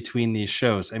in between these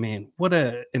shows. I mean, what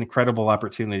an incredible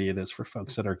opportunity it is for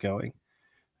folks that are going.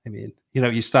 I mean,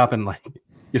 you stop and like,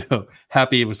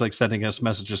 Happy was like sending us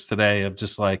messages today of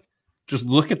just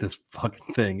look at this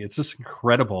fucking thing. It's just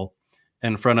incredible.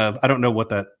 In front of, I don't know what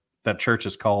that church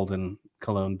is called in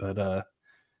Cologne, but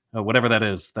whatever that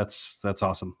is, that's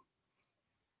awesome.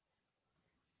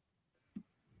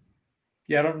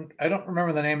 Yeah, I don't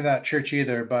remember the name of that church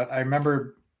either, but I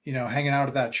remember hanging out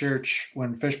at that church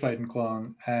when Fish played in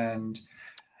Cologne, and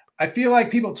I feel like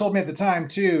people told me at the time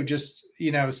too. Just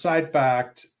side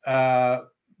fact,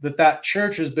 that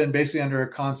church has been basically under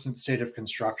a constant state of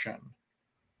construction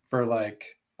for like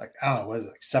I don't know, was it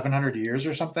like 700 years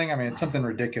or something? I mean, it's something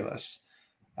ridiculous.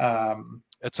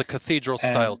 It's a cathedral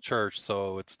style church,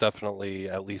 so it's definitely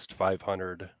at least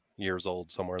 500 years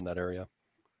old, somewhere in that area.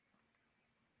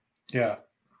 Yeah.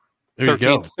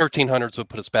 1300s would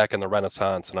put us back in the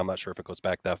Renaissance, and I'm not sure if it goes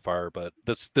back that far, but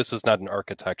this is not an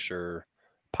architecture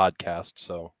podcast,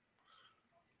 so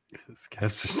this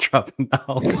guy's just dropping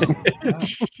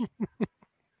knowledge.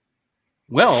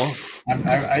 Well,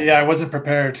 I wasn't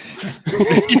prepared.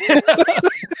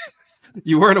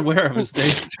 You weren't aware of his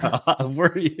day job,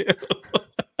 were you?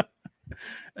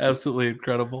 Absolutely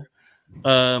incredible.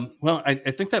 Well, I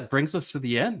think that brings us to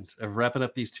the end of wrapping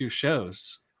up these two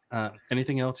shows.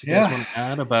 Anything else you guys want to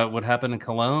add about what happened in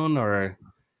Cologne? Or,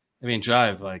 I mean,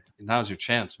 Jive, like, now's your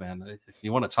chance, man. If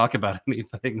you want to talk about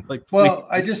anything, like, well,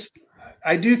 I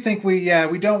do think we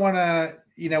don't want to,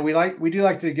 we do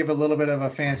like to give a little bit of a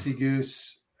fancy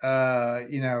goose,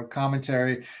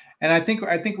 commentary. And I think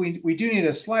we do need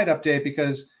a slight update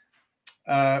because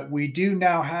we do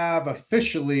now have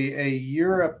officially a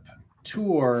Europe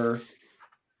tour,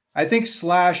 I think /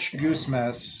 Goose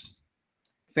Mess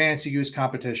Fantasy Goose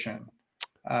competition.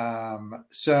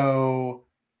 So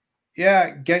yeah,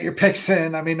 get your picks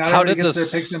in. I mean, not everybody gets their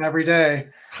picks in every day.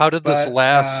 How did this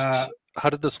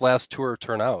last tour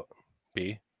turn out,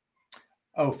 B?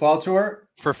 Oh, fall tour?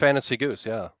 For Fantasy Goose,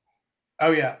 yeah.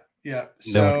 Oh yeah.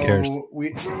 So No one cares.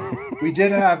 we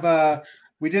did have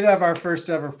our first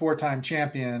ever 4-time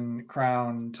champion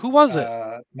crowned. Who was it?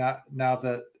 Now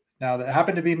that it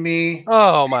happened to be me.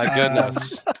 Oh my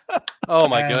goodness. Oh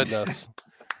my goodness.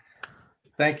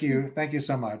 Thank you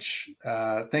so much.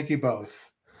 Thank you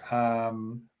both.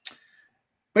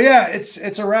 But yeah,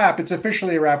 it's a wrap. It's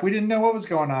officially a wrap. We didn't know what was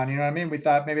going on. You know what I mean? We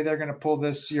thought maybe they're going to pull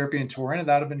this European tour in, and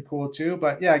that'd have been cool too.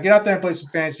 But yeah, get out there and play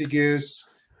some Fantasy Goose.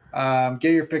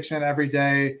 Get your picks in every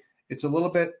day. It's a little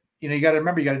bit, you got to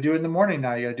remember, you got to do it in the morning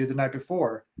now. You got to do it the night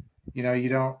before. You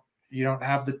don't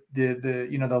have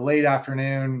the late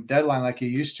afternoon deadline like you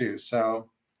used to. So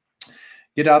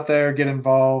get out there, get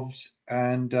involved,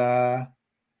 and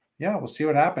we'll see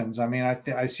what happens. I mean,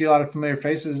 I see a lot of familiar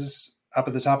faces up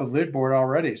at the top of the leaderboard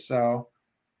already. So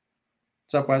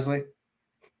what's up, Wesley?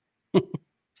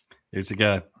 There's a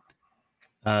guy.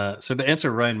 So to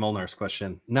answer Ryan Molnar's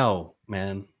question, no,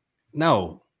 man.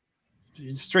 No.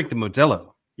 You just drink the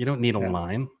Modelo. You don't need a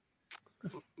lime.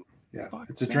 Yeah.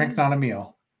 It's a drink, not a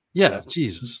meal. Yeah,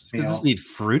 Jesus. It doesn't need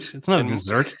fruit. It's not a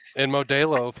dessert. In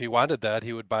Modelo, if he wanted that,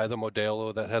 he would buy the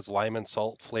Modelo that has lime and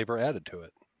salt flavor added to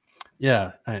it.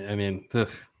 Yeah, I mean, I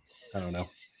don't know.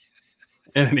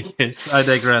 In any case, I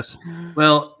digress.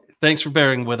 Well, thanks for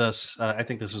bearing with us. I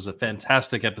think this was a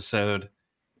fantastic episode.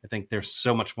 I think there's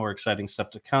so much more exciting stuff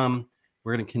to come.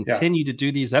 We're going to continue to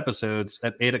do these episodes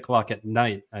at 8:00 at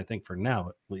night. I think for now,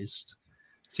 at least,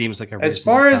 seems like as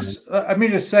far as I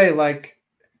mean to say, like,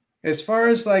 as far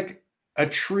as like a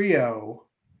trio,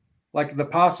 like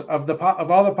of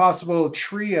all the possible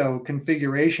trio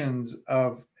configurations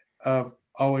of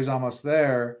Always Almost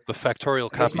There, the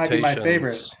factorial computations. This might be my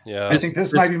favorite. Yeah, I think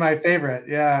this might be my favorite.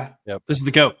 Yeah. Yep. This is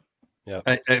the GOAT. Yeah,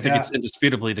 I think it's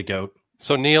indisputably the GOAT.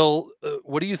 So Neal,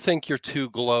 what do you think your two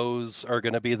glows are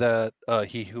going to be? That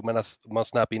he who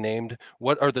must not be named.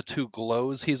 What are the two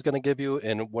glows he's going to give you,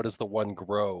 and what is the one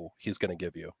grow he's going to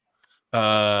give you?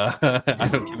 I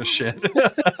don't give a shit.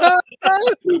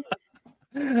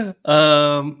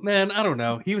 Man, I don't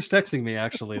know. He was texting me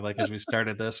actually, like as we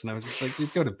started this, and I was just like,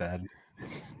 "Dude, go to bed."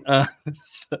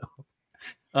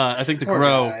 I think the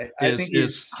grow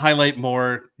is highlight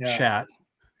more chat,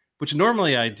 which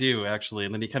normally I do actually,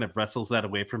 and then he kind of wrestles that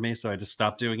away from me, so I just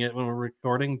stopped doing it when we're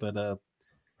recording. But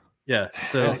yeah,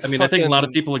 so I mean, I think a lot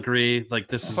of people agree. Like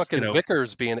this is fucking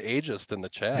Vickers being ageist in the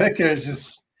chat. Vickers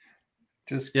just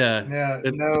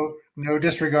no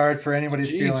disregard for anybody's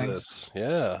feelings.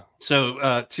 Yeah.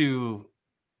 So to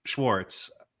Schwartz,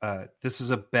 this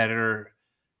is a better,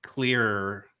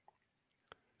 clearer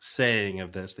saying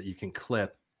of this that you can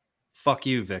clip. Fuck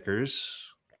you, Vickers.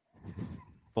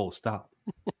 Full stop.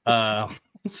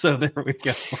 So there we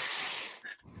go.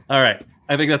 All right.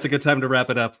 I think that's a good time to wrap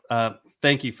it up.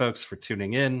 Thank you, folks, for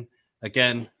tuning in.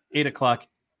 Again, 8:00,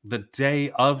 the day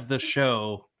of the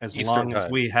show, as Eastern long time. as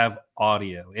we have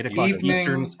audio. 8:00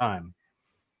 Eastern time.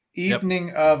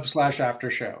 Evening of /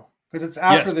 after show. Because it's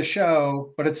after the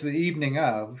show, but it's the evening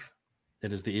of.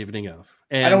 It is the evening of.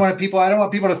 And I don't want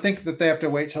people to think that they have to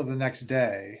wait till the next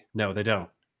day. No, they don't.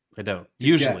 They don't.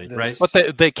 Usually, right?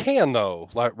 But they can though,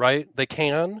 right? They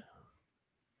can.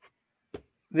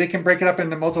 They can break it up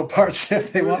into multiple parts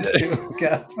if they want to.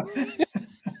 Okay.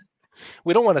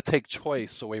 We don't want to take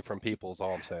choice away from people, is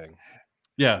all I'm saying.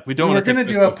 Yeah, we don't. We're going to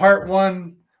do a part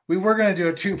one. We were going to do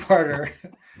a 2-parter.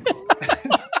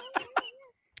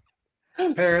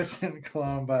 Paris and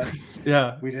Cologne, but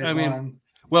we did one.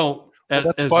 Well,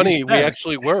 that's funny. We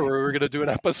actually were going to do an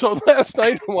episode last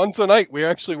night, once a night. We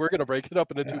actually were going to break it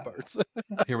up into 2 parts.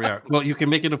 Here we are. Well, you can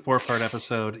make it a 4-part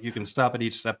episode. You can stop at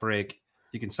each set break.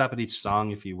 You can stop at each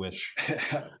song if you wish.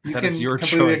 That is your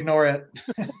choice. Ignore it.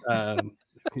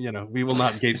 We will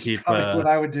not gatekeep. What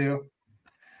I would do.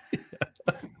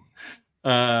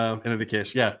 In any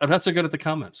case, I'm not so good at the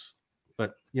comments,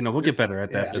 but we'll get better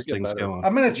at that as things go on.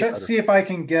 I'm going to see if I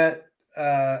can get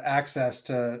access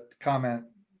to comment.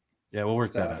 Yeah, we'll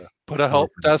work that out. Put a help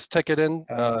desk ticket in,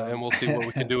 and we'll see what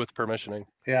we can do with permissioning.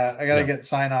 Yeah, I got to get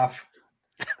sign off.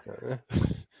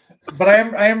 But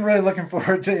I am really looking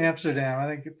forward to Amsterdam. I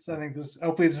think this.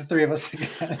 Hopefully, it's the 3 of us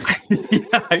again.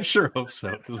 Yeah, I sure hope so,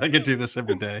 because I could do this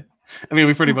every day. I mean,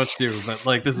 we pretty much do,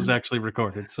 but this is actually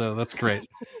recorded, so that's great.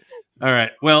 All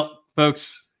right, well,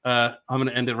 folks, I'm going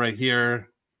to end it right here.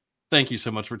 Thank you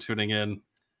so much for tuning in.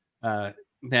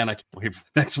 Man, I can't wait for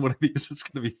the next one of these. It's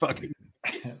going to be fucking.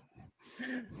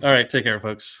 All right, take care,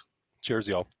 folks. Cheers,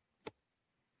 y'all.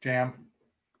 Jam.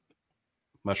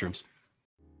 Mushrooms.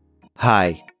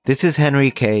 Hi, this is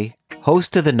Henry Kay,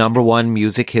 host of the #1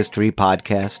 music history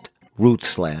podcast,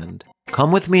 Rootsland.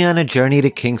 Come with me on a journey to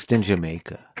Kingston,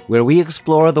 Jamaica, where we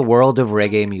explore the world of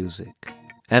reggae music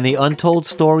and the untold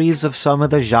stories of some of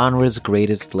the genre's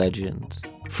greatest legends.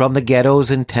 From the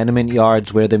ghettos and tenement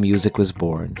yards where the music was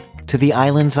born, to the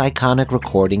island's iconic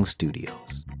recording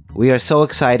studios. We are so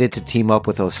excited to team up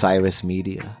with Osiris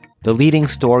Media, the leading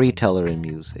storyteller in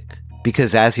music,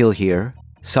 because as you'll hear,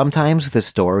 sometimes the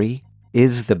story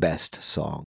is the best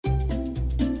song.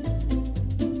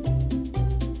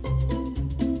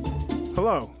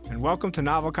 Hello, and welcome to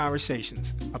Novel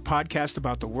Conversations, a podcast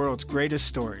about the world's greatest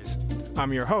stories.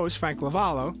 I'm your host, Frank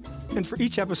Lavallo, and for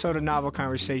each episode of Novel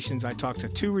Conversations, I talk to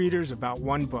two readers about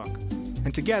one book.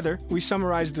 And together, we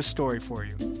summarize the story for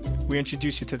you. We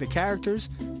introduce you to the characters,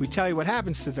 we tell you what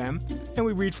happens to them, and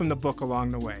we read from the book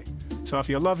along the way. So if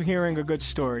you love hearing a good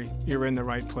story, you're in the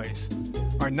right place.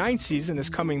 Our 9th season is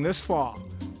coming this fall.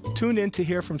 Tune in to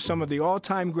hear from some of the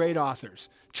all-time great authors,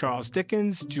 Charles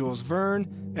Dickens, Jules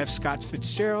Verne, F. Scott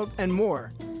Fitzgerald, and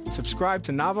more. Subscribe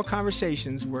to Novel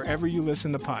Conversations wherever you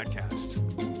listen to podcasts.